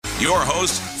Your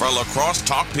host for Lacrosse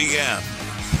Talk PM,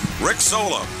 Rick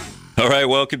Solom. All right,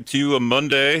 welcome to a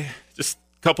Monday. Just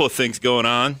a couple of things going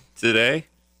on today.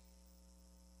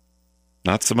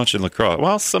 Not so much in lacrosse.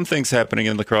 Well, some things happening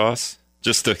in lacrosse.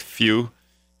 Just a few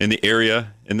in the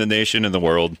area, in the nation, in the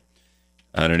world.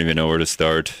 I don't even know where to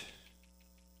start.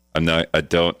 I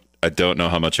don't know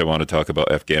how much I want to talk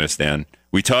about Afghanistan.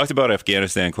 We talked about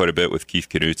Afghanistan quite a bit with Keith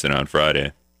Knutson on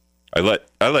Friday. I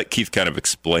let Keith kind of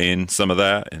explain some of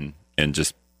that and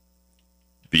just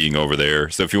being over there.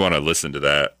 So if you want to listen to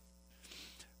that,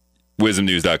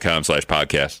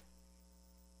 wisdomnews.com/podcast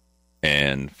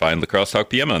and find Lacrosse Talk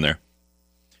PM on there.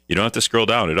 You don't have to scroll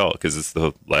down at all because it's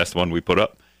the last one we put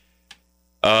up.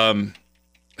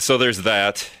 So there's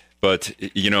that. But,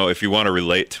 you know, if you want to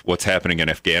relate what's happening in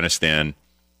Afghanistan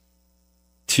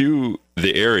to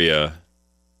the area,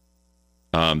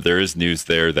 there is news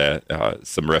there that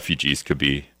some refugees could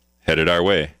be headed our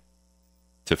way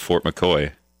to Fort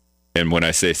McCoy. And when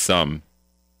I say some,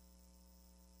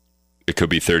 it could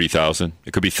be 30,000.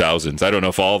 It could be thousands. I don't know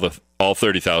if all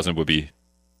 30,000 would be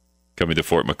coming to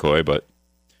Fort McCoy, but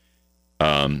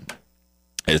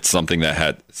it's something that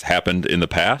has happened in the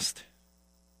past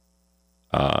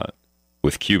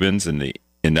with Cubans in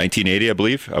 1980, I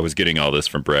believe. I was getting all this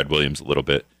from Brad Williams a little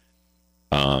bit.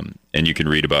 And you can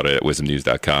read about it at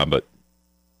wisdomnews.com. But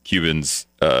Cubans,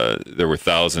 there were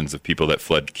thousands of people that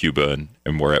fled Cuba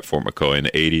and were at Fort McCoy in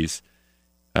the 80s.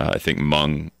 I think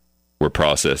Hmong were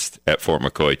processed at Fort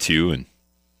McCoy too in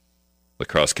La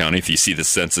Crosse County. If you see the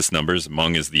census numbers,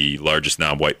 Hmong is the largest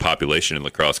non-white population in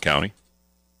La Crosse County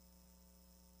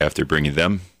after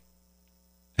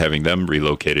having them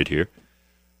relocated here.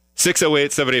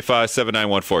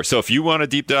 608-785-7914. So if you want to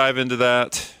deep dive into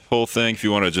that whole thing, if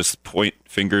you want to just point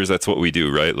fingers, that's what we do,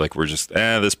 right? Like we're just,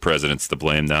 this president's to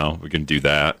blame now. We can do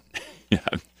that.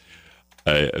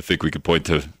 I think we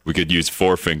could use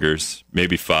 4 fingers,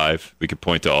 maybe 5. We could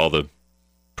point to all the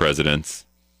presidents,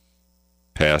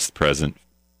 past, present,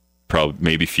 probably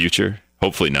maybe future.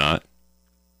 Hopefully not.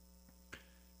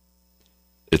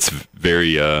 It's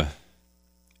very,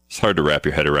 it's hard to wrap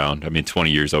your head around. I mean,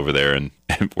 20 years over there and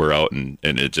we're out and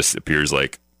it just appears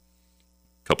like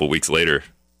a couple weeks later,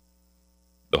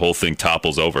 the whole thing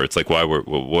topples over. It's like,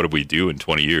 what did we do in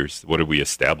 20 years? What did we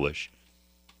establish?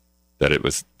 That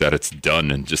it's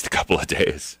done in just a couple of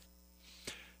days.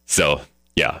 So,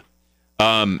 yeah.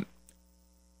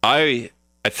 I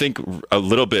think a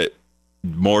little bit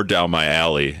more down my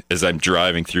alley as I'm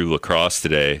driving through La Crosse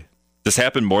today. This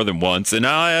happened more than once, and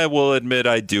I will admit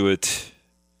I do it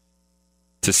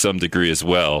to some degree as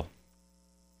well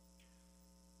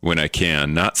when I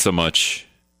can. Not so much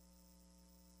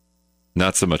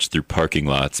through parking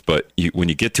lots, but when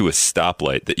you get to a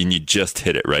stoplight and you just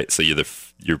hit it, right? So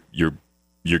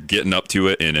you're getting up to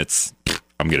it and it's,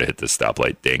 I'm going to hit this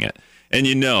stoplight, dang it. And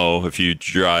if you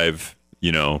drive,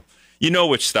 you know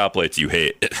which stoplights you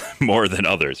hate more than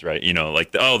others, right?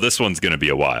 Like, this one's going to be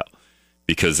a while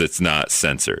because it's not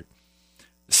censored.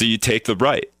 So you take the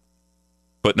right,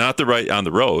 but not the right on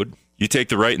the road. You take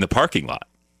the right in the parking lot.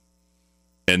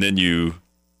 And then you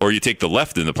take the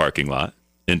left in the parking lot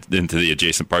into the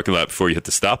adjacent parking lot before you hit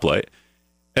the stoplight.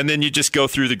 And then you just go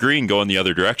through the green, go in the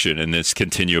other direction, and just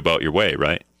continue about your way,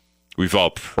 right? We've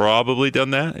all probably done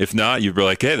that. If not, you'd be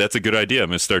like, hey, that's a good idea. I'm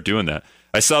going to start doing that.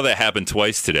 I saw that happen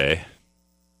twice today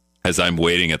as I'm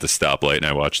waiting at the stoplight and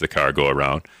I watch the car go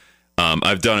around.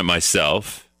 I've done it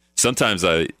myself. Sometimes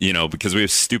because we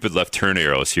have stupid left turn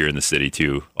arrows here in the city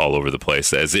too, all over the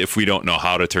place, as if we don't know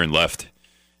how to turn left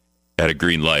at a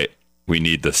green light. We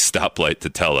need the stoplight to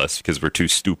tell us because we're too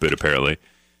stupid, apparently.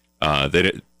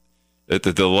 The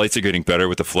lights are getting better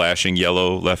with the flashing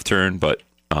yellow left turn, but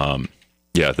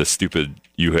the stupid,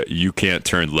 you can't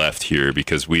turn left here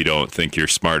because we don't think you're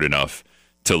smart enough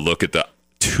to look at the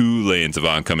 2 lanes of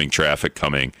oncoming traffic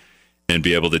coming and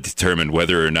be able to determine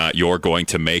whether or not you're going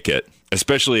to make it,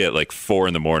 especially at like 4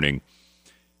 a.m.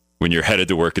 when you're headed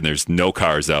to work and there's no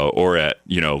cars out, or at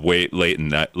late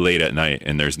at night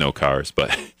and there's no cars.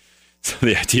 But so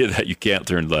the idea that you can't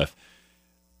turn left,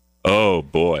 oh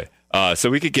boy.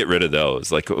 So we could get rid of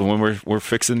those. Like when we're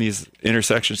fixing these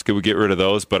intersections, could we get rid of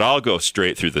those? But I'll go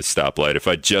straight through the stoplight.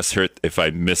 If I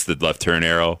miss the left turn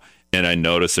arrow and I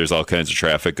notice there's all kinds of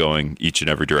traffic going each and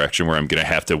every direction where I'm going to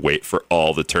have to wait for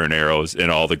all the turn arrows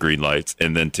and all the green lights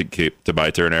and then to keep to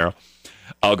my turn arrow,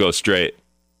 I'll go straight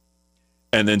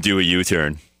and then do a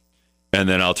U-turn. And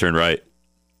then I'll turn right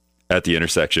at the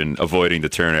intersection, avoiding the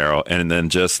turn arrow, and then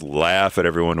just laugh at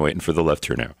everyone waiting for the left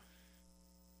turn arrow.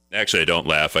 Actually, I don't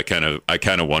laugh. I kind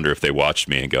of wonder if they watched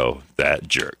me and go, that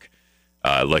jerk.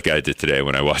 Like I did today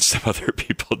when I watched some other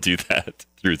people do that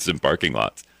through some parking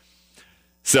lots.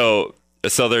 So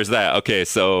there's that. Okay,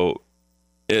 so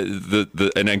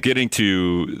and I'm getting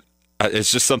to.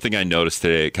 It's just something I noticed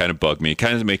today. It kind of bugged me. It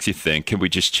kind of makes you think, can we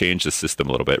just change the system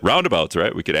a little bit? Roundabouts,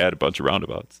 right? We could add a bunch of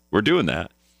roundabouts. We're doing that,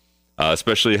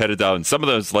 especially headed down. Some of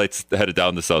those lights headed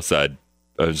down the south side.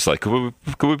 I was just like, can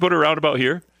we put a roundabout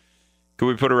here? Can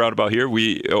we put a roundabout here?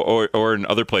 Or in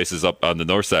other places up on the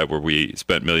north side where we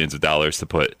spent millions of dollars to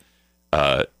put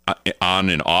on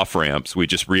and off ramps. We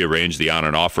just rearranged the on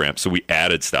and off ramps, so we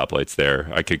added stoplights there.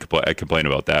 I complain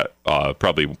about that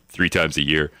probably 3 times a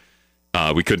year.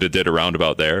 We couldn't have did a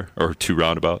roundabout there or 2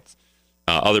 roundabouts.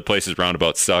 Other places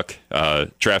roundabouts suck.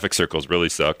 Traffic circles really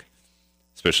suck,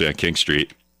 especially on King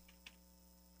Street.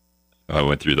 I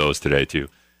went through those today too.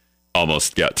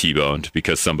 Almost got T-boned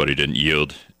because somebody didn't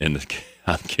yield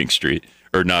on King Street,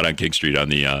 or not on King Street, on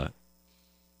the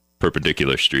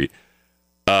perpendicular street.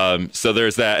 So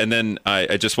there's that. And then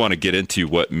I just want to get into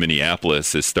what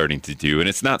Minneapolis is starting to do. And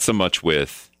it's not so much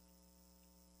with,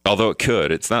 although it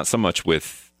could, it's not so much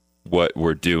with what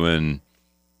we're doing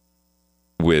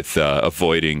with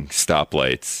avoiding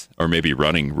stoplights or maybe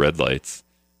running red lights,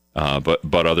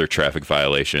 but other traffic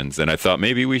violations. And I thought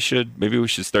maybe we should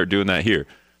start doing that here.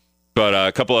 But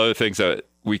a couple other things that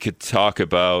we could talk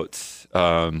about.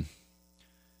 I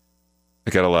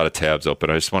got a lot of tabs open.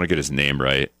 I just want to get his name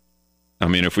right. I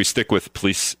mean, if we stick with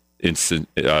police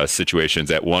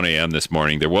situations, at 1 a.m. this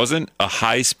morning, there wasn't a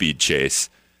high-speed chase,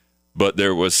 but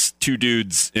there was 2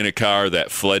 dudes in a car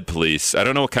that fled police. I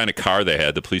don't know what kind of car they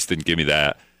had. The police didn't give me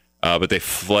that. But they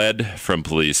fled from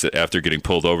police. After getting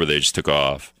pulled over, they just took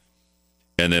off.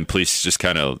 And then police just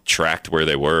kind of tracked where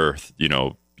they were,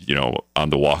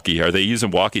 on the walkie. Are they using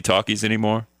walkie-talkies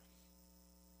anymore?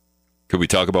 Could we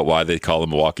talk about why they call them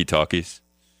walkie-talkies?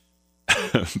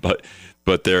 But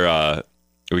they're...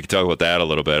 We can talk about that a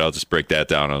little bit. I'll just break that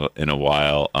down in a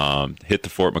while. Hit the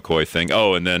Fort McCoy thing.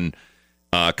 Oh, and then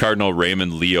Cardinal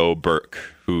Raymond Leo Burke,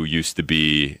 who used to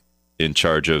be in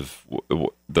charge of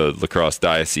the La Crosse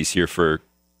Diocese here for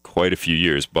quite a few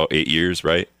years, about 8 years,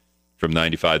 right? From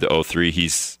 95 to 03.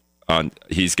 He's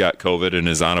got COVID and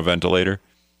is on a ventilator.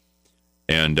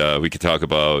 And we could talk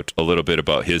about a little bit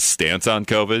about his stance on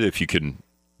COVID, if you can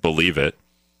believe it.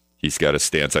 He's got a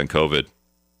stance on COVID.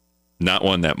 Not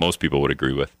one that most people would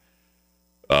agree with.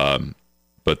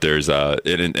 But there's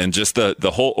and just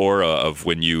the whole aura of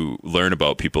when you learn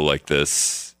about people like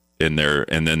this and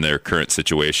then their current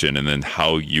situation and then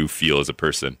how you feel as a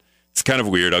person. It's kind of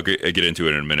weird. I'll get into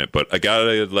it in a minute, but I got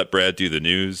to let Brad do the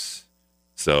news.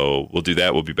 So we'll do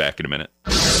that. We'll be back in a minute.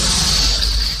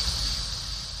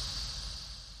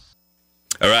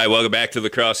 All right, welcome back to La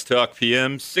Crosse Talk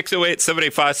PM.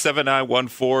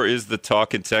 608-785-7914 is the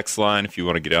talk and text line if you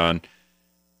want to get on.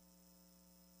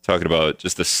 Talking about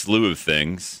just a slew of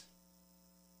things.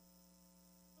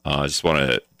 I just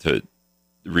wanted to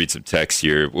read some text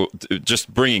here.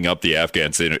 Just bringing up the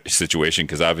Afghan situation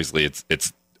because obviously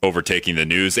it's overtaking the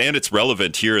news and it's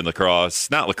relevant here in La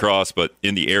Crosse. Not La Crosse, but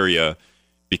in the area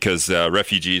because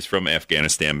refugees from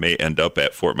Afghanistan may end up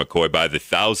at Fort McCoy by the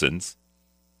thousands.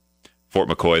 Fort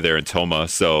McCoy there in Toma.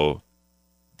 So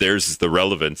there's the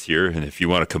relevance here. And if you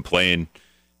want to complain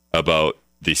about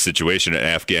the situation in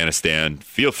Afghanistan,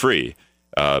 feel free.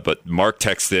 But Mark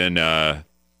texts in,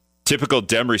 typical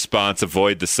Dem response,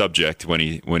 avoid the subject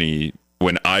when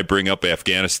I bring up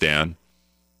Afghanistan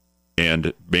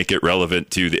and make it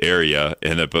relevant to the area.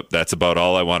 And that's about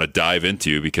all I want to dive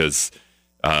into because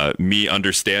me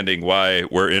understanding why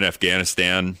we're in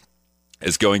Afghanistan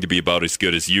is going to be about as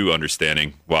good as you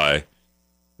understanding why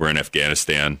we're in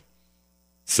Afghanistan.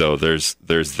 So there's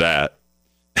that.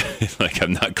 Like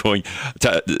I'm not going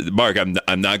to, Mark,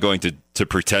 I'm not going to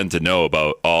pretend to know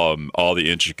about all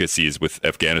the intricacies with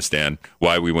Afghanistan,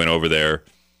 why we went over there,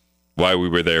 why we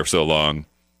were there so long,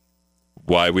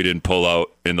 why we didn't pull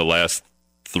out in the last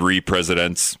 2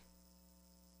 presidents,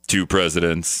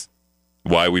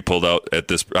 why we pulled out at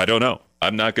this. I don't know.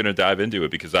 I'm not going to dive into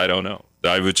it because I don't know.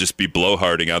 I would just be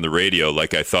blowharding on the radio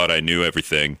like I thought I knew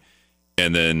everything.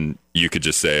 And then you could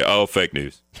just say, oh, fake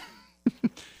news.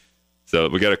 So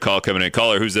we got a call coming in.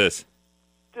 Caller, who's this?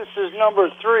 This is number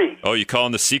 3. Oh, you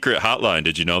calling the secret hotline.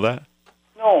 Did you know that?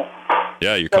 No.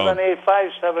 Yeah, you're calling.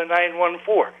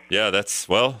 785-7914. Yeah, that's,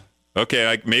 well,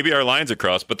 okay. Maybe our lines are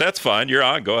crossed, but that's fine. You're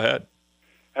on. Go ahead.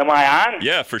 Am I on?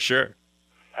 Yeah, for sure.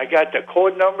 I got the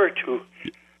code number to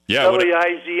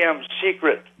WIZM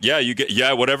secret. Yeah,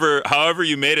 however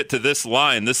you made it to this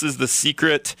line. This is the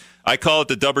secret. I call it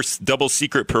the double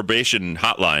secret probation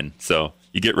hotline. So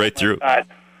you get right through.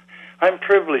 I'm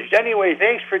privileged. Anyway,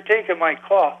 thanks for taking my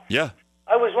call. Yeah.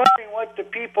 I was wondering what the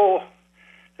people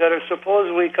that are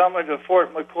supposedly coming to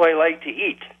Fort McCoy like to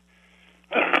eat.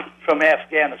 from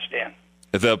Afghanistan.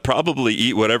 They'll probably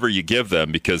eat whatever you give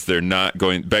them because they're not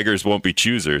going. Beggars won't be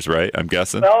choosers, right? I'm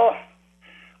guessing. Well,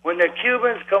 when the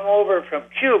Cubans come over from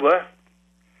Cuba,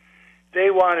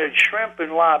 they wanted shrimp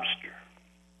and lobster.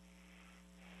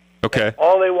 Okay. That's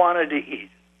all they wanted to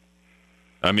eat.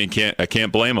 I mean, I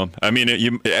can't blame them. I mean,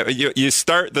 you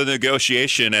start the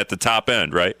negotiation at the top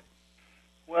end, right?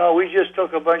 Well, we just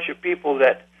took a bunch of people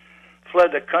that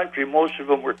fled the country. Most of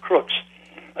them were crooks,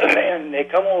 and they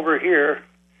come over here.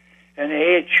 And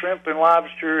they ate shrimp and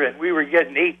lobster, and we were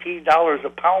getting $18 a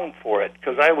pound for it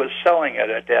because I was selling it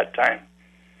at that time.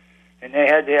 And they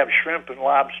had to have shrimp and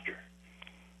lobster.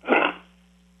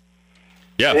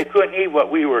 Yeah. They couldn't eat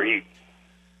what we were eating.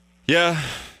 Yeah.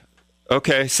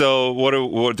 Okay, so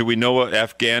what do we know what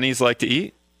Afghanis like to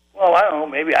eat? Well, I don't know.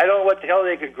 Maybe. I don't know what the hell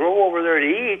they could grow over there to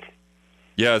eat.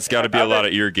 Yeah, it's got to be a lot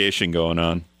of irrigation going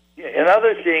on.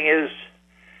 Another thing is,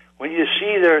 when you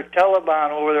see their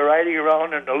Taliban over there riding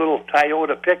around in the little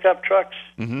Toyota pickup trucks,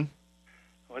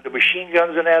 with the machine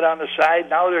guns and that on the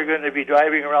side, now they're going to be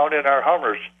driving around in our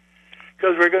Hummers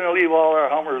because we're going to leave all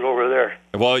our Hummers over there.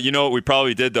 Well, you know what we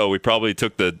probably did, though? We probably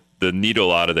took the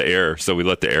needle out of the air, so we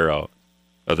let the air out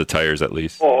of the tires at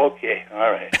least. Oh, okay.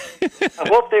 All right. I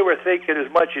hope they were thinking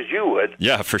as much as you would.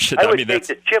 Yeah, for sure. I would take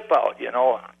the chip out,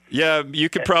 Yeah, you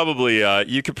could probably.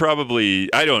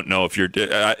 I don't know if you're.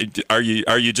 Are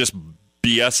you just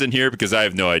BSing here? Because I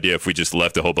have no idea if we just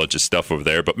left a whole bunch of stuff over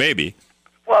there, but maybe.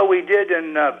 Well, we did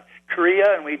in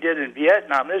Korea and we did in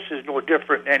Vietnam. This is no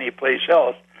different than any place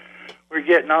else. We're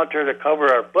getting out there to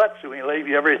cover our butts and we leave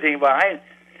everything behind.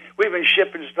 We've been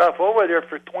shipping stuff over there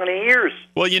for 20 years.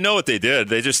 Well, you know what they did?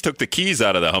 They just took the keys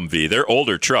out of the Humvee. They're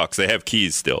older trucks. They have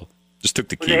keys still. Just took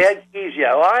the keys. They had keys,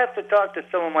 yeah. Well, I have to talk to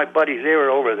some of my buddies. They were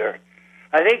over there.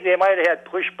 I think they might have had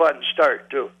push-button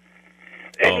start, too.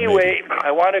 Anyway,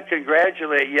 I want to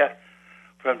congratulate you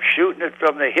from shooting it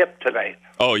from the hip tonight.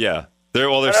 Oh, yeah. There's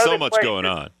Another so much question. going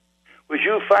on. Would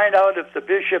you find out if the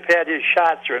bishop had his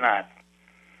shots or not?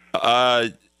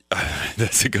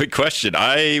 That's a good question.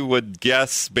 I would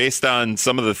guess, based on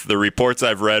some of the reports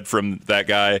I've read from that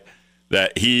guy,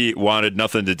 that he wanted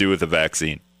nothing to do with the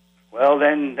vaccine. Well,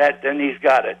 then he's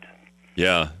got it.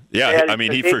 Yeah. I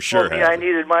mean, he for sure has I it.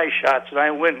 needed my shots, and I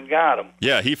went and got them.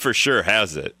 Yeah, he for sure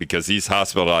has it because he's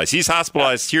hospitalized. He's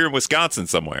hospitalized here in Wisconsin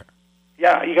somewhere.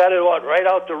 Yeah, he got it right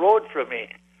out the road from me.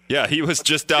 Yeah, he was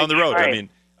just down the road.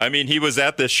 I mean, he was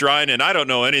at this shrine, and I don't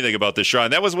know anything about this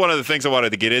shrine. That was one of the things I wanted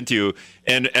to get into.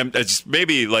 And it's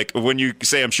maybe like when you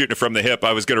say I'm shooting it from the hip,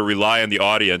 I was going to rely on the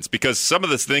audience because some of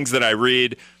the things that I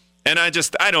read, and I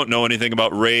don't know anything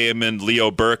about Raymond Leo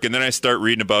Burke, and then I start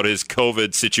reading about his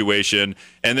COVID situation,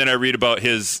 and then I read about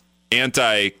his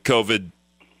anti-COVID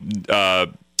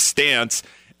stance,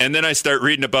 and then I start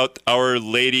reading about Our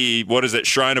Lady,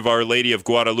 Shrine of Our Lady of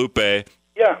Guadalupe.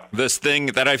 Yeah. This thing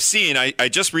that I've seen, I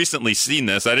just recently seen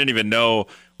this. I didn't even know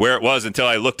where it was until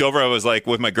I looked over. I was like,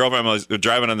 with my girlfriend, I was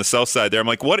driving on the south side there. I'm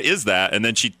like, what is that? And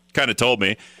then she kind of told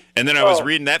me. And then I was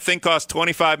reading that thing cost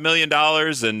 $25 million.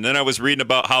 And then I was reading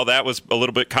about how that was a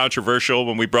little bit controversial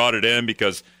when we brought it in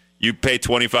because you pay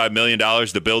 $25 million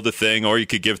to build a thing, or you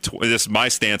could give, this is my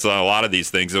stance on a lot of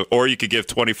these things, or you could give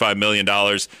 $25 million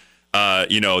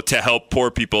to help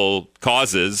poor people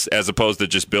causes as opposed to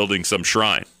just building some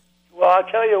shrine. Well, I'll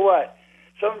tell you what.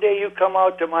 Someday you come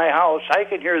out to my house. I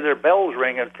can hear their bells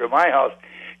ringing from my house.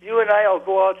 You and I will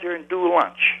go out there and do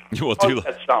lunch. We'll How's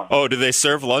that sound? Oh, do they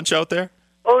serve lunch out there?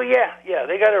 Oh, yeah.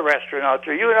 They got a restaurant out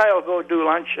there. You and I will go do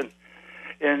lunch and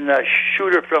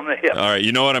shoot her from the hip. All right,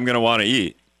 you know what I'm going to want to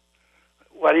eat?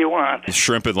 What do you want?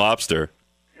 Shrimp and lobster.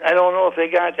 I don't know if they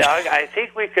got that. I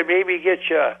think we could maybe get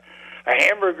you a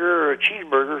hamburger or a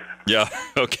cheeseburger. Yeah,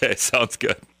 okay, sounds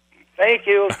good. Thank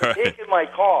you for taking my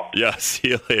call. Yeah, see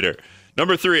you later.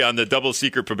 Number 3 on the Double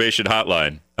Secret Probation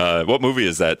Hotline. What movie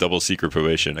is that, Double Secret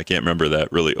Probation? I can't remember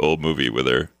that really old movie with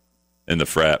her in the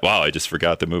frat. Wow, I just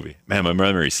forgot the movie. Man, my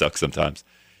memory sucks sometimes.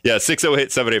 Yeah,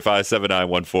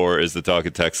 608-785-7914 is the talk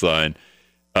and text line.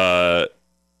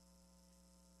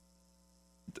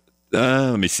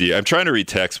 Let me see. I'm trying to read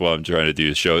text while I'm trying to do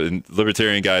the show. And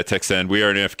Libertarian guy text in, we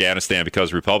are in Afghanistan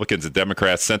because Republicans and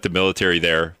Democrats sent the military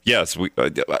there. Yes, we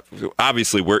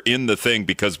obviously we're in the thing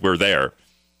because we're there.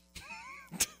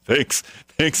 Thanks,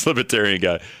 Libertarian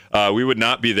guy. We would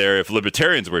not be there if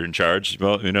Libertarians were in charge.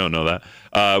 Well, we don't know that.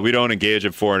 We don't engage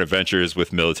in foreign adventures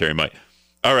with military might.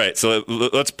 All right, so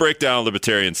let's break down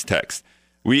Libertarians' text.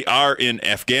 We are in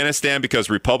Afghanistan because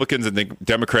Republicans and the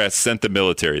Democrats sent the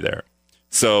military there.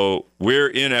 So we're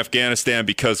in Afghanistan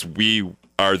because we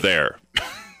are there.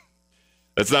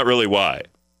 That's not really why.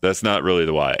 That's not really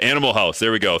the why. Animal House.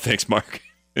 There we go. Thanks, Mark.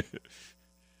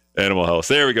 Animal House.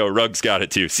 There we go. Ruggs got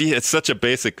it too. See, it's such a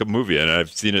basic movie, and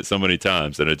I've seen it so many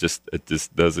times, and it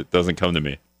doesn't come to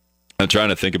me. I'm trying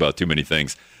to think about too many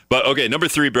things. But okay, number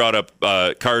 3 brought up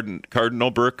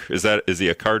Cardinal Burke. Is he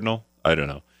a cardinal? I don't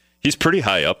know. He's pretty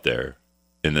high up there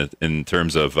in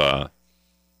terms of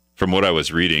from what I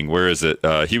was reading. Where is it?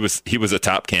 He was a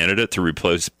top candidate to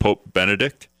replace Pope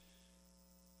Benedict.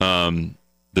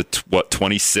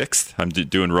 26th? I'm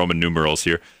doing Roman numerals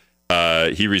here.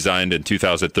 He resigned in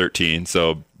 2013.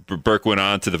 So Burke went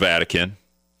on to the Vatican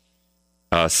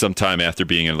sometime after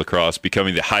being in La Crosse,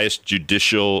 becoming the highest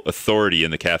judicial authority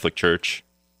in the Catholic Church,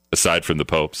 aside from the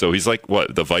Pope. So he's like,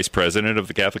 what, the vice president of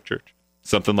the Catholic Church?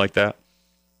 Something like that?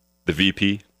 The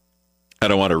VP? I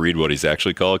don't want to read what he's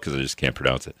actually called because I just can't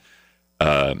pronounce it.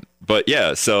 But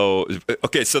yeah, so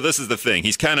this is the thing.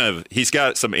 He's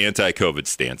got some anti-COVID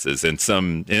stances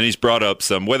and he's brought up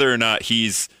some, whether or not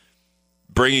he's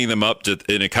bringing them up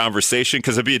in a conversation,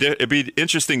 because it'd be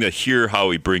interesting to hear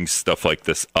how he brings stuff like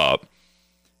this up.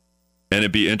 And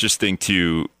it'd be interesting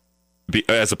to be,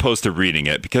 as opposed to reading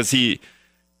it, because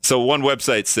so one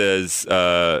website says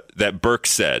that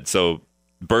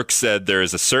Burke said there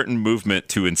is a certain movement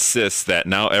to insist that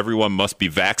now everyone must be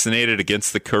vaccinated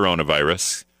against the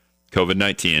coronavirus,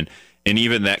 COVID-19, and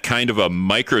even that kind of a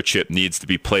microchip needs to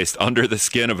be placed under the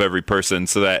skin of every person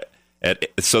so that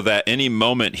any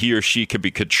moment he or she can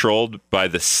be controlled by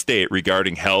the state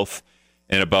regarding health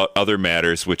and about other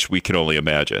matters which we can only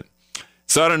imagine.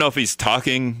 So I don't know if he's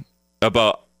talking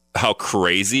about how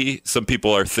crazy some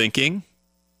people are thinking.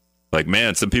 Like,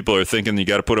 man, some people are thinking you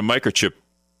got to put a microchip.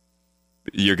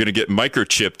 You're going to get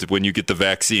microchipped when you get the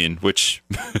vaccine, which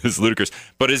is ludicrous.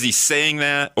 But is he saying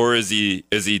that, or is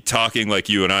he talking like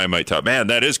you and I might talk? Man,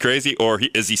 that is crazy. Or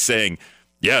is he saying,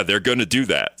 yeah, they're going to do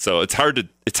that? So it's hard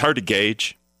to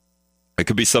gauge. It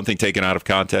could be something taken out of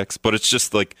context, but it's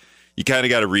just like you kind of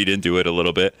got to read into it a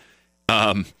little bit.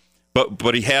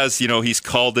 But he has, he's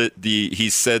called it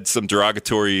he's said some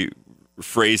derogatory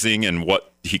phrasing and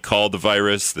what he called the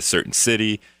virus, the certain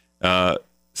city,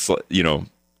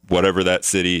 whatever that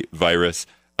city virus.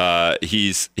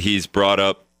 He's brought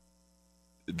up.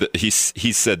 He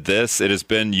said this. It has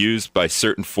been used by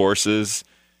certain forces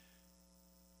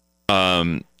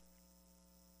to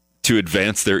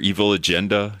advance their evil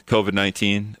agenda.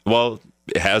 COVID-19. Well,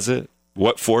 has it?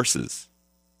 What forces?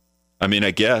 I mean,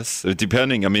 I guess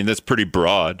depending. I mean, that's pretty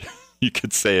broad. You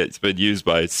could say it's been used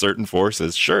by certain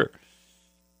forces. Sure.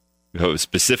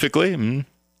 Specifically,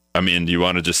 I mean, do you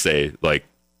want to just say like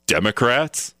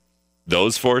Democrats?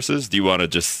 Those forces? Do you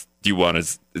want to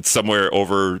it's somewhere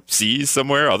overseas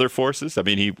somewhere, other forces? I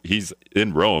mean, he's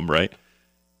in Rome, right?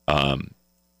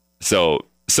 So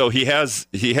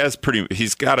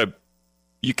he's got a,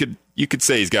 you could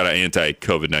say he's got an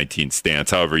anti-COVID-19 stance,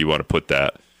 however you want to put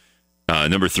that.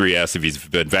 Number 3 asked if he's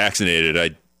been vaccinated.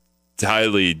 I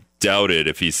highly doubt it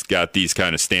if he's got these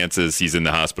kind of stances. He's in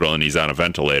the hospital and he's on a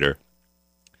ventilator.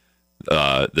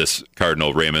 This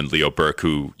Cardinal Raymond Leo Burke,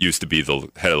 who used to be the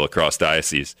head of La Crosse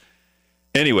Diocese.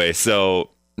 Anyway, so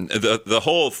the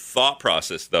whole thought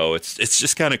process, though, it's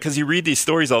just kind of, because you read these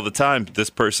stories all the time. This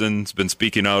person's been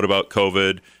speaking out about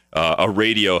COVID. A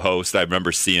radio host I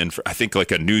remember seeing, I think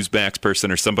like a Newsmax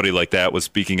person or somebody like that was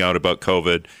speaking out about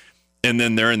COVID. And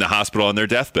then they're in the hospital on their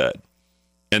deathbed.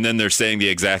 And then they're saying the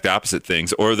exact opposite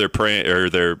things, or they're praying, or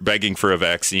they're begging for a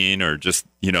vaccine, or just,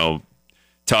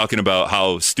 talking about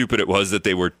how stupid it was that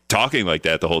they were talking like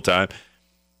that the whole time,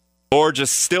 or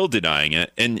just still denying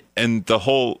it. And the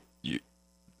whole,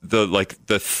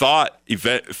 the thought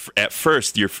event at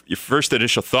first, your first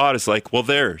initial thought is like, well,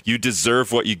 you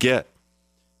deserve what you get.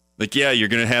 Like, yeah, you're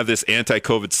going to have this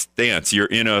anti-COVID stance. You're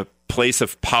in a place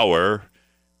of power,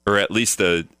 or at least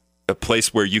a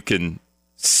place where you can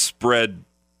spread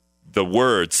the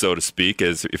word, so to speak,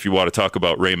 as if you want to talk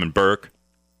about Raymond Burke,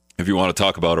 if you want to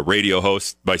talk about a radio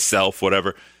host, myself,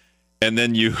 whatever, and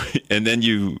then you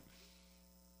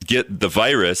get the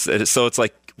virus, and so it's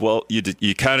like, well,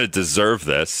 you kind of deserve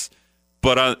this,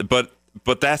 but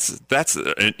that's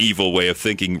an evil way of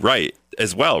thinking, right?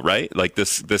 As well, right? Like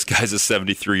this guy's a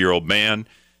 73-year-old man.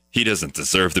 He doesn't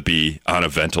deserve to be on a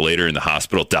ventilator in the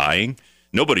hospital dying.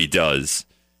 Nobody does.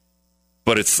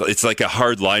 But it's like a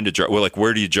hard line to draw. Well, like,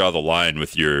 where do you draw the line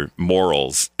with your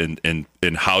morals and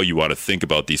how you want to think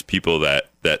about these people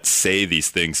that say these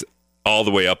things all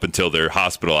the way up until they're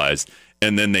hospitalized,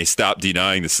 and then they stop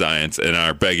denying the science and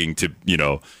are begging to,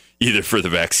 either for the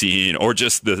vaccine or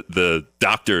just the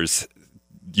doctors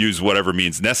use whatever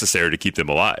means necessary to keep them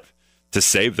alive, to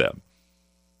save them.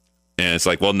 And it's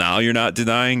like, well, now you're not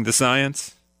denying the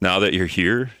science now that you're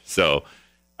here. So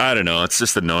I don't know. It's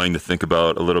just annoying to think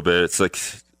about a little bit. It's like,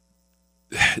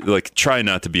 like, try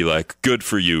not to be like, good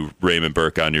for you, Raymond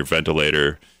Burke, on your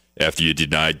ventilator after you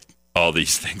denied all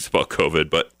these things about COVID.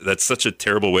 But that's such a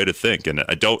terrible way to think. And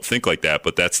I don't think like that,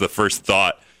 but that's the first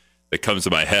thought that comes to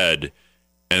my head.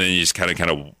 And then you just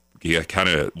kind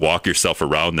of walk yourself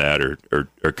around that or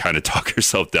kind of talk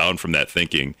yourself down from that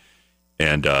thinking.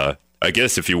 And I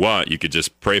guess if you want, you could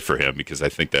just pray for him, because I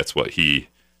think that's what he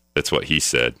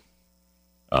said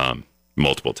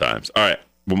multiple times. All right.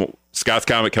 Scott's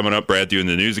comment coming up. Brad doing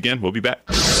the news again. We'll be back.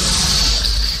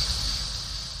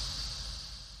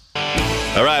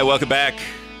 All right. Welcome back.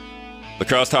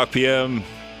 Lacrosse Talk PM.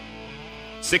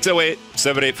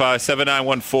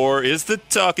 608-785-7914 is the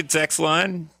talk and text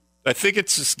line. I think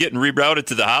it's just getting rerouted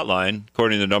to the hotline,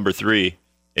 according to number 3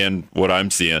 and what I'm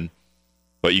seeing.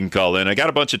 But you can call in. I got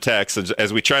a bunch of texts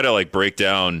as we try to like break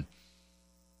down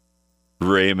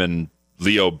Raymond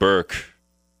Leo Burke.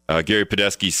 Gary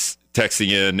Podesky's texting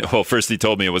in. Well, first he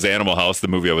told me it was Animal House, the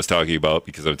movie I was talking about,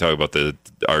 because I'm talking about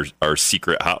our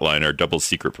secret hotline, our double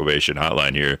secret probation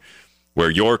hotline here, where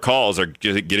your calls are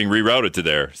getting rerouted to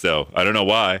there. So I don't know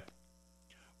why.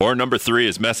 Or number 3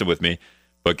 is messing with me.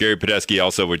 But Gary Podesky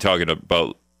also, we're talking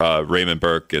about Raymond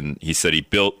Burke, and he said he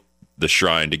built the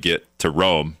shrine to get to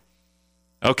Rome.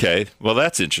 Okay, well,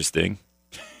 that's interesting.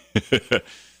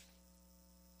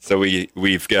 So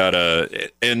we've got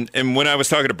and when I was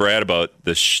talking to Brad about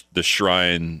the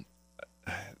shrine,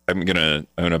 I'm gonna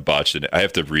botch it. I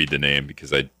have to read the name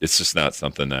because it's just not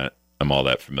something that I'm all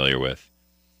that familiar with.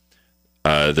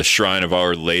 The Shrine of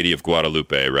Our Lady of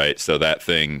Guadalupe, right? So that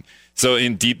thing. So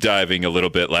in deep diving a little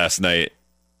bit last night,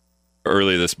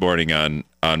 early this morning on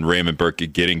Raymond Burke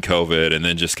getting COVID, and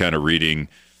then just kind of reading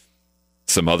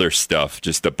some other stuff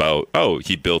just about,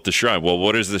 he built the shrine. Well,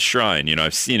 what is the shrine?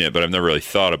 I've seen it, but I've never really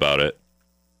thought about it.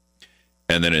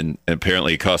 And then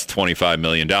apparently it cost $25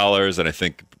 million. And I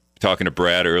think talking to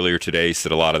Brad earlier today, he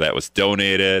said a lot of that was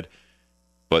donated,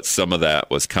 but some of that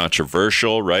was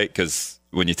controversial, right? Because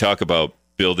when you talk about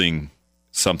building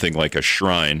something like a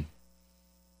shrine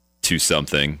to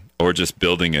something, or just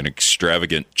building an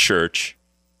extravagant church,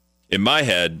 in my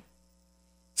head,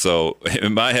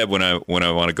 when I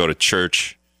want to go to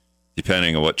church,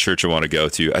 depending on what church I want to go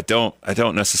to, I don't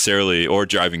necessarily, or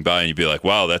driving by and you'd be like,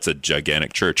 wow, that's a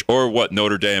gigantic church. Or what,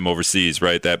 Notre Dame overseas,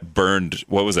 right? That burned,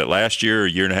 what was it, last year, a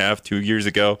year and a half, 2 years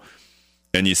ago?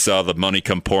 And you saw the money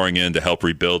come pouring in to help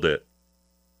rebuild it.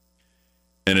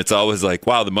 And it's always like,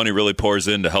 wow, the money really pours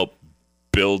in to help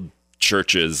build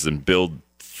churches and build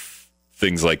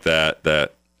things like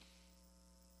that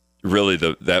really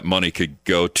that money could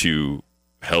go to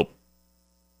help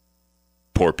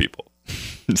poor people.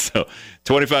 So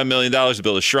 $25 million to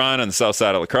build a shrine on the south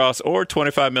side of La Crosse, or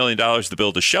 $25 million to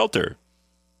build a shelter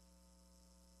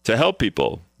to help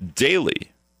people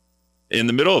daily in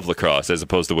the middle of La Crosse, as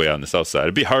opposed to way on the south side.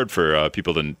 It'd be hard for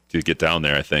people to get down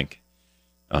there, I think.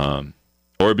 Or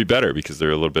it'd be better because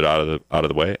they're a little bit out of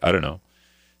the way. I don't know.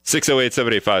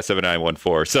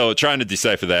 608-785-7914. So trying to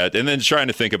decipher that, and then trying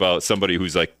to think about somebody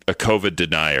who's like a COVID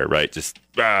denier, right? Just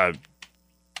I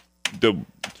don't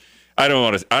even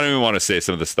want to say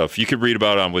some of the stuff. You can read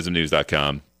about it on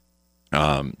wisdomnews.com.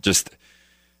 Just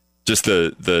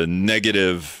the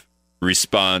negative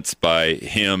response by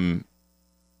him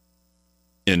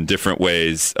in different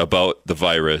ways about the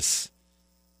virus,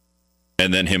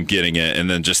 and then him getting it,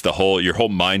 and then just your whole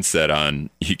mindset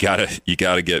on you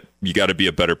gotta be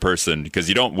a better person, because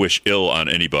you don't wish ill on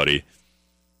anybody.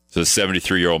 So a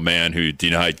 73-year-old man who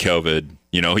denied COVID,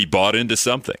 he bought into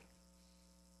something,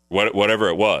 whatever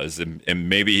it was, and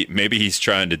maybe he's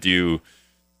trying to do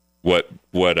what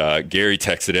Gary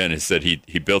texted in and said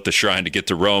he built the shrine to get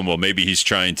to Rome. Well, maybe he's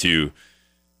trying to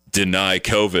deny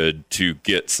COVID to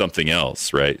get something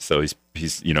else, right? So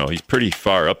he's pretty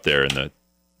far up there in the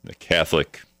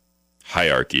Catholic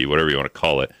hierarchy, whatever you want to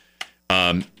call it.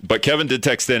 But Kevin did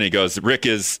text in. He goes, Rick,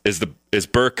 is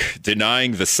Burke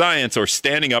denying the science or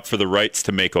standing up for the rights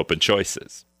to make open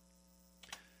choices?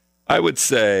 I would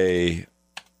say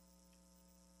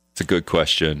it's a good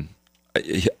question.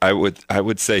 I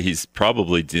would say he's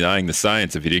probably denying the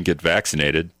science if he didn't get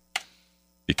vaccinated,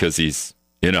 because he's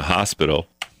in a hospital,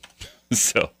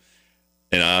 so,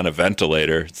 and on a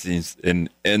ventilator. It seems, and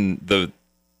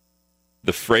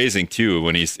the phrasing too,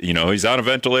 when he's on a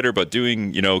ventilator, but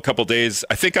doing, a couple days,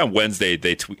 I think on Wednesday,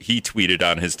 he tweeted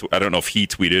on his, I don't know if he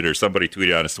tweeted or somebody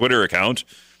tweeted on his Twitter account,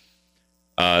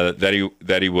 that he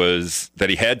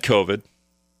had COVID.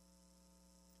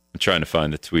 I'm trying to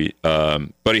find the tweet.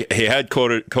 But he had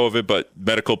COVID, but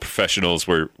medical professionals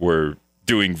were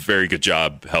doing very good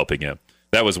job helping him.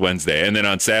 That was Wednesday. And then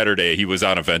on Saturday, he was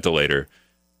on a ventilator.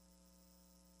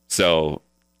 So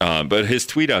But his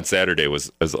tweet on Saturday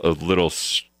was a little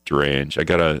strange.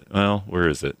 Where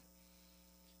is it?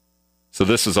 So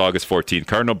this was August 14th.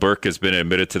 Cardinal Burke has been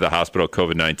admitted to the hospital with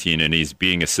COVID-19, and he's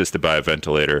being assisted by a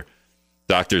ventilator.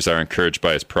 Doctors are encouraged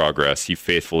by his progress. He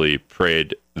faithfully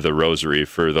prayed the rosary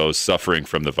for those suffering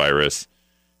from the virus.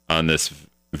 On this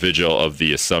vigil of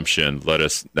the Assumption, let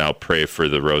us now pray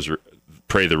the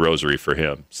rosary for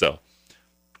him. So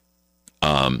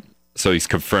he's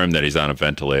confirmed that he's on a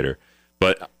ventilator.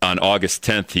 But on August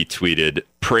 10th, he tweeted,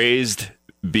 "Praised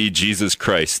be Jesus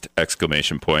Christ!" !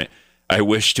 I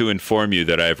wish to inform you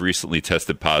that I have recently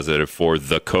tested positive for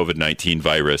the COVID-19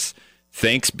 virus.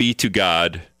 Thanks be to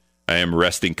God. I am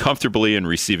resting comfortably and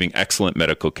receiving excellent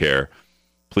medical care.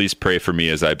 Please pray for me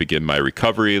as I begin my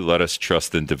recovery. Let us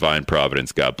trust in divine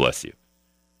providence. God bless you.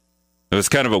 It was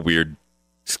kind of a weird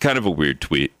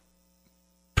tweet.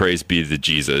 Praise be to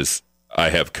Jesus. I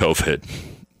have COVID.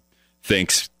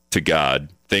 Thanks to God.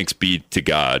 Thanks be to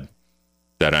God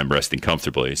that I'm resting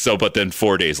comfortably. But then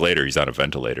 4 days later, he's on a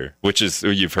ventilator, which is,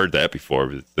 you've heard that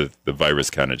before. The virus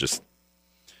kind of just,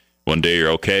 one day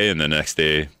you're okay, and the next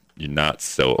day you're not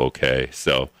so okay.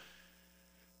 So,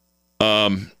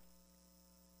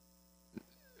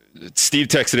 Steve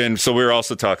texted in. So we were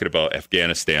also talking about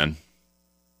Afghanistan,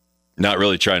 not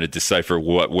really trying to decipher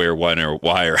what, where, when, or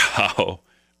why, or how.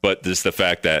 But just the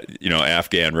fact that,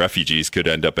 Afghan refugees could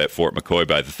end up at Fort McCoy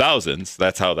by the thousands.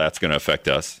 That's how that's going to affect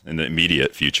us in the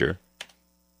immediate future.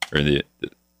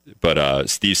 But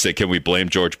Steve said, can we blame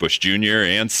George Bush Jr.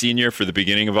 and Sr. for the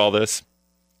beginning of all this?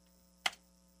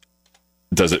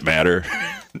 Does it matter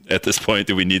at this point?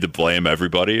 Do we need to blame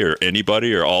everybody or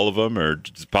anybody or all of them or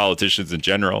just politicians in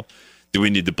general? Do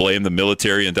we need to blame the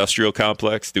military-industrial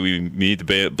complex? Do we need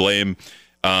to blame,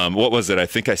 what was it? I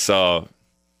think I saw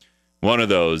one of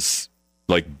those,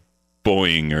 like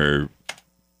Boeing or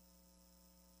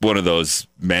one of those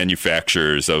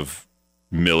manufacturers of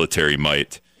military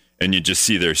might, and you just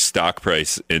see their stock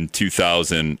price in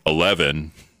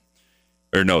 2011,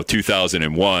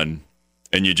 2001,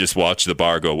 and you just watch the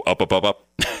bar go up, up, up, up,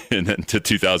 and then to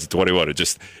 2021,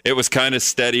 it was kind of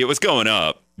steady. It was going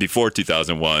up before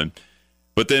 2001,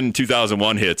 but then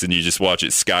 2001 hits, and you just watch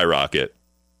it skyrocket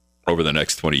over the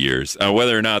next 20 years.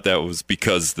 Whether or not that was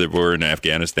because they were in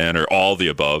Afghanistan or all the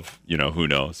above, who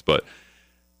knows. But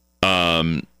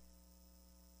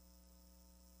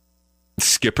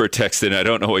Skipper texted, I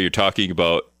don't know what you're talking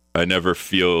about. I never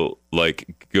feel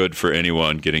like good for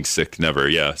anyone getting sick. Never.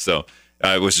 Yeah. So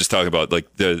I was just talking about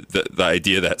like the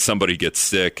idea that somebody gets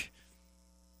sick,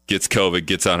 gets COVID,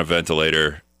 gets on a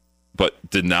ventilator, but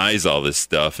denies all this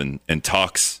stuff and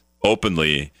talks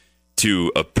openly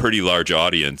to a pretty large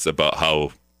audience about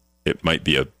how it might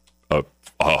be a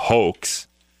hoax,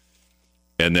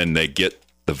 and then they get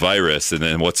the virus, and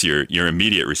then what's your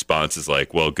immediate response is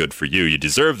like, well, good for you, you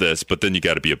deserve this, but then you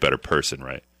got to be a better person,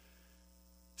 right?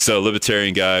 So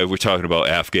libertarian guy, we're talking about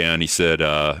Afghan, he said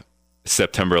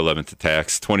September 11th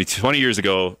attacks 20 years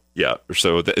ago. Yeah,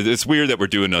 so it's weird that we're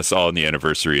doing this all on the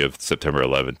anniversary of September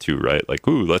 11th too, right? Like,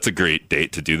 ooh, that's a great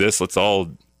date to do this. Let's all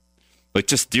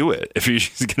just do it if you're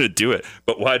just going to do it.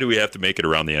 But why do we have to make it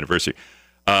around the anniversary?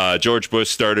 George Bush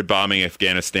started bombing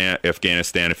Afghanistan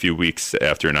a few weeks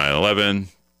after 9/11.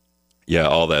 Yeah,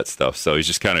 all that stuff. So he's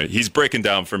just he's breaking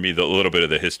down for me a little bit of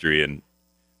the history, and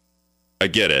I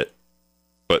get it.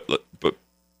 But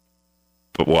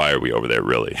why are we over there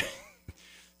really?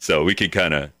 So we can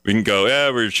go, yeah,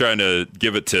 we're trying to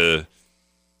give it to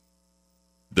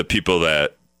the people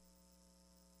that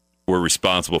were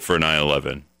responsible for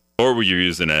 9/11. Or were you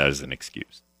using it as an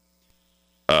excuse?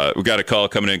 We got a call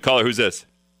coming in. Caller, who's this?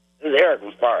 This is Eric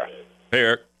from Sparta. Hey,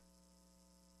 Eric.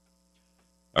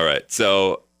 All right.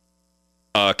 So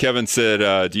Kevin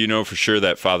said, do you know for sure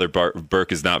that Father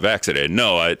Burke is not vaccinated?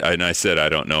 No, I said I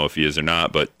don't know if he is or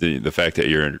not, but the fact that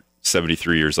you're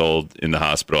 73 years old in the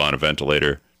hospital on a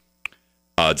ventilator,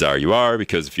 odds are you are,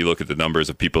 because if you look at the numbers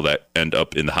of people that end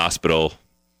up in the hospital,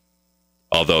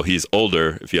 although he's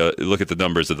older, if you look at the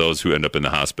numbers of those who end up in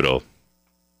the hospital,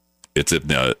 it's in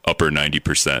the upper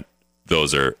 90%.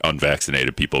 Those are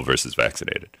unvaccinated people versus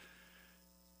vaccinated.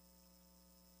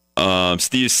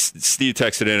 Steve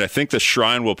texted in, I think the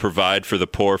shrine will provide for the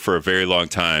poor for a very long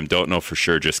time. Don't know for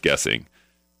sure, just guessing.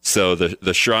 So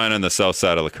the shrine on the south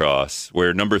side of La Crosse,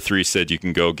 where number 3 said you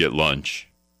can go get lunch.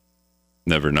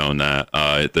 Never known that.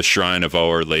 The shrine of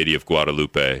Our Lady of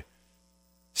Guadalupe.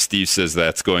 Steve says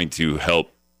that's going to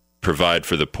help provide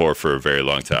for the poor for a very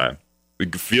long time.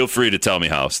 Feel free to tell me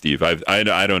how, Steve. I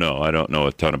don't know. I don't know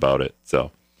a ton about it,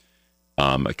 so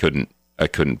I couldn't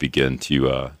begin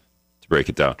to break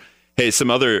it down. Hey, some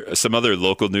other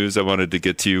local news I wanted to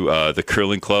get to. The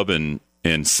curling club in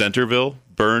in Centerville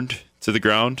burned to the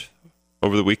ground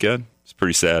over the weekend. It's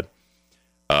pretty sad.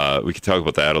 We could talk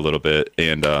about that a little bit.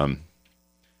 And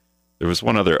there was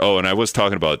one other. Oh, and I was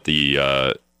talking about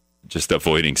the just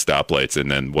avoiding stoplights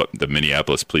and then what the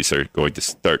Minneapolis police are going to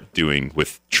start doing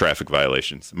with traffic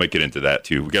violations. I might get into that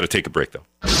too. We got to take a break though.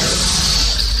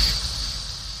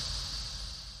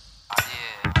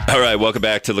 All right, welcome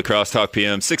back to Lacrosse Talk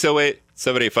PM,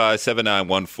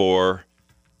 608-785-7914.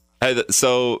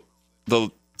 So the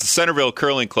Centerville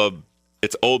Curling Club,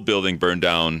 its old building burned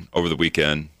down over the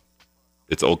weekend.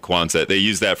 It's old Quonset. They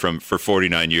used that for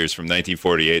 49 years, from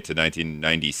 1948 to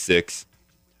 1996.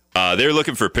 They're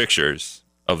looking for pictures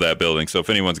of that building. So if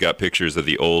anyone's got pictures of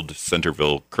the old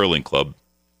Centerville Curling Club,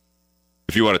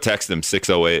 if you want to text them,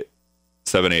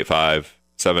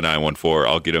 608-785-7914,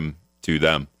 I'll get them to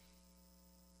them.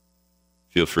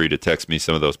 Feel free to text me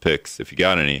some of those pics if you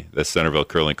got any. The Centerville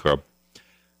Curling Club.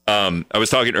 I was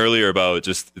talking earlier about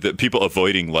just the people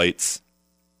avoiding lights.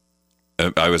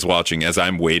 I was watching as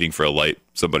I'm waiting for a light.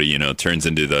 Somebody, turns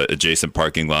into the adjacent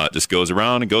parking lot, just goes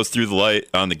around and goes through the light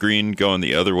on the green, going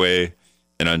the other way.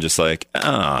 And I'm just like,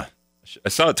 I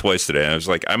saw it twice today. And I was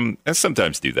like, I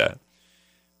sometimes do that.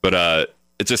 But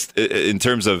it just in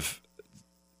terms of,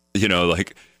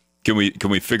 like, can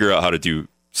we figure out how to do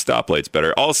stoplights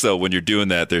better? Also, when you're doing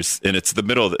that, it's the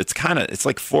middle. It's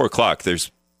like 4:00.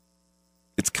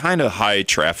 It's kind of high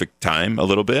traffic time a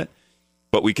little bit,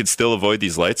 but we could still avoid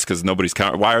these lights because nobody's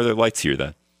counting. Why are there lights here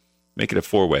then? Make it a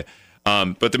 4-way.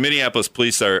 But the Minneapolis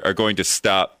police are going to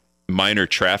stop minor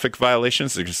traffic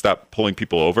violations. They're going to stop pulling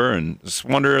people over, and just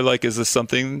wonder, like, is this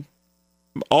something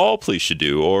all police should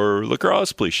do or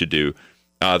Lacrosse police should do?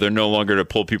 They're no longer to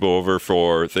pull people over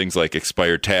for things like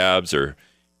expired tabs or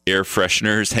air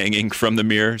fresheners hanging from the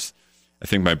mirrors. I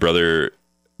think my brother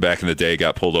back in the day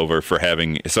got pulled over for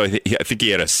having, so I think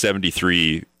he had a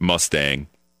 73 Mustang,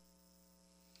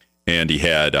 and he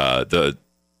had the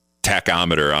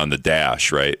tachometer on the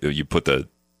dash, right? You put the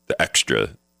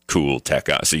extra cool tach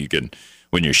on, so you can,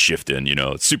 when you're shifting,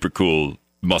 it's super cool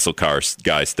muscle car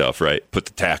guy stuff, right? Put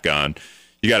the tach on.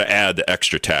 You got to add the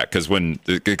extra tach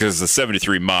because the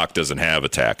 73 Mach doesn't have a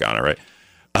tach on it,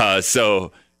 right?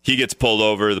 So he gets pulled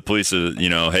over. The police are,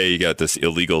 hey, you got this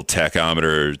illegal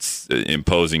tachometer. It's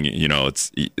imposing,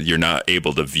 you're not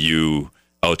able to view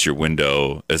out your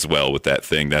window as well with that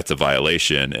thing. That's a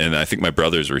violation. And I think my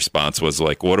brother's response was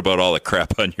like, what about all the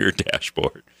crap on your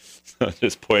dashboard? So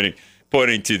just pointing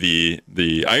to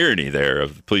the irony there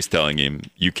of the police telling him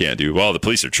you can't do. Well, the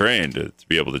police are trained to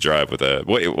be able to drive with a,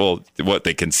 what,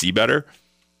 they can see better?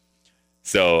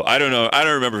 So I don't know. I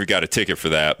don't remember if we got a ticket for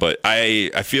that, but I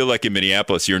feel like in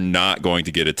Minneapolis, you're not going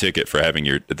to get a ticket for having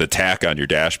the tack on your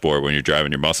dashboard when you're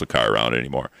driving your muscle car around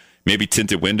anymore. Maybe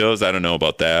tinted windows. I don't know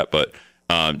about that, but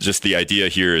just the idea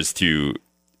here is to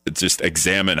just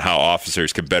examine how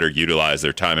officers can better utilize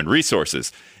their time and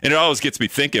resources. And it always gets me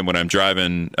thinking when I'm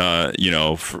driving,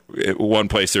 one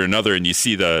place or another, and you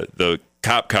see the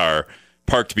cop car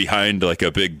parked behind like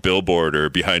a big billboard or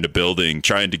behind a building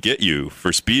trying to get you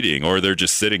for speeding, or they're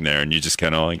just sitting there and you just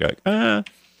kind of like,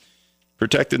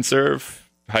 protect and serve,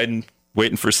 hiding,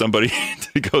 waiting for somebody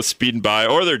to go speeding by,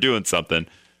 or they're doing something.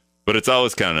 But it's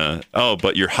always kind of,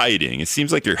 but you're hiding. It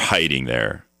seems like you're hiding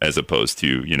there as opposed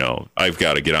to, I've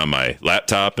got to get on my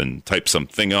laptop and type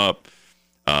something up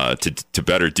to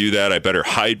better do that. I better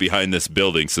hide behind this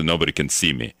building so nobody can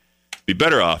see me. Be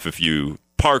better off if you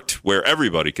parked where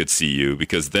everybody could see you,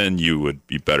 because then you would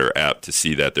be better apt to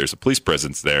see that there's a police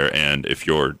presence there. And if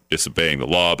you're disobeying the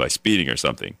law by speeding or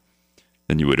something,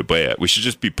 then you would obey it. We should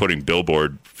just be putting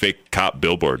fake cop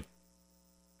billboard,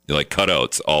 like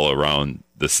cutouts all around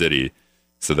the city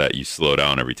so that you slow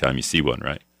down every time you see one,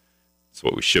 right? That's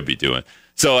what we should be doing.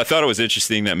 So I thought it was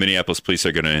interesting that Minneapolis police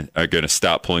are gonna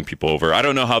stop pulling people over. I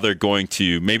don't know how they're going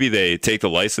to. Maybe they take the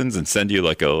license and send you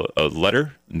like a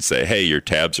letter and say, "Hey, your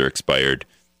tabs are expired.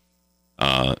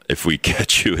 If we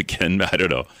catch you again," I don't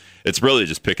know. It's really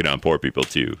just picking on poor people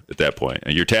too at that point.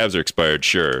 And your tabs are expired,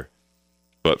 sure,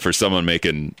 but for someone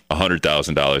making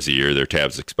 $100,000 a year, their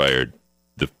tabs expired.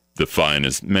 The fine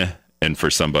is meh, and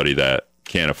for somebody that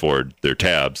can't afford their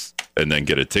tabs and then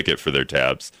get a ticket for their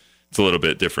tabs, it's a little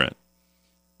bit different.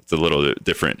 It's a little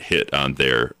different hit on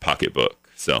their pocketbook.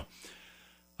 So,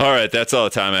 all right, that's all the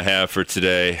time I have for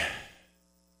today.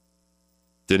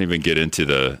 Didn't even get into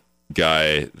the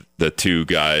two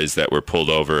guys that were pulled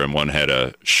over, and one had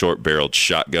a short-barreled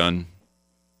shotgun.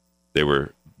 They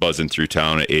were buzzing through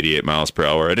town at 88 miles per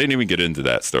hour. I didn't even get into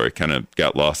that story. Kind of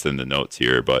got lost in the notes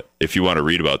here. But if you want to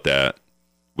read about that,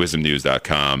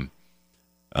 wisdomnews.com.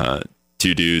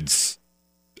 Two dudes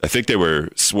I think they were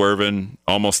swerving,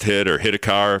 almost hit a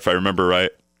car, if I remember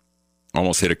right.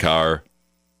 Almost hit a car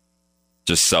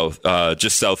just south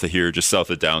of here, just south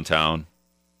of downtown.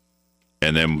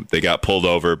 And then they got pulled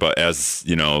over, but as,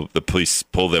 the police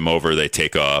pull them over, they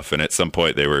take off. And at some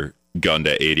point they were gunned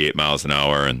at 88 miles an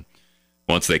hour. And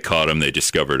once they caught them, they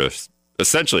discovered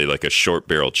essentially like a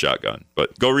short-barreled shotgun.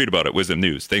 But go read about it, Wisdom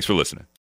News. Thanks for listening.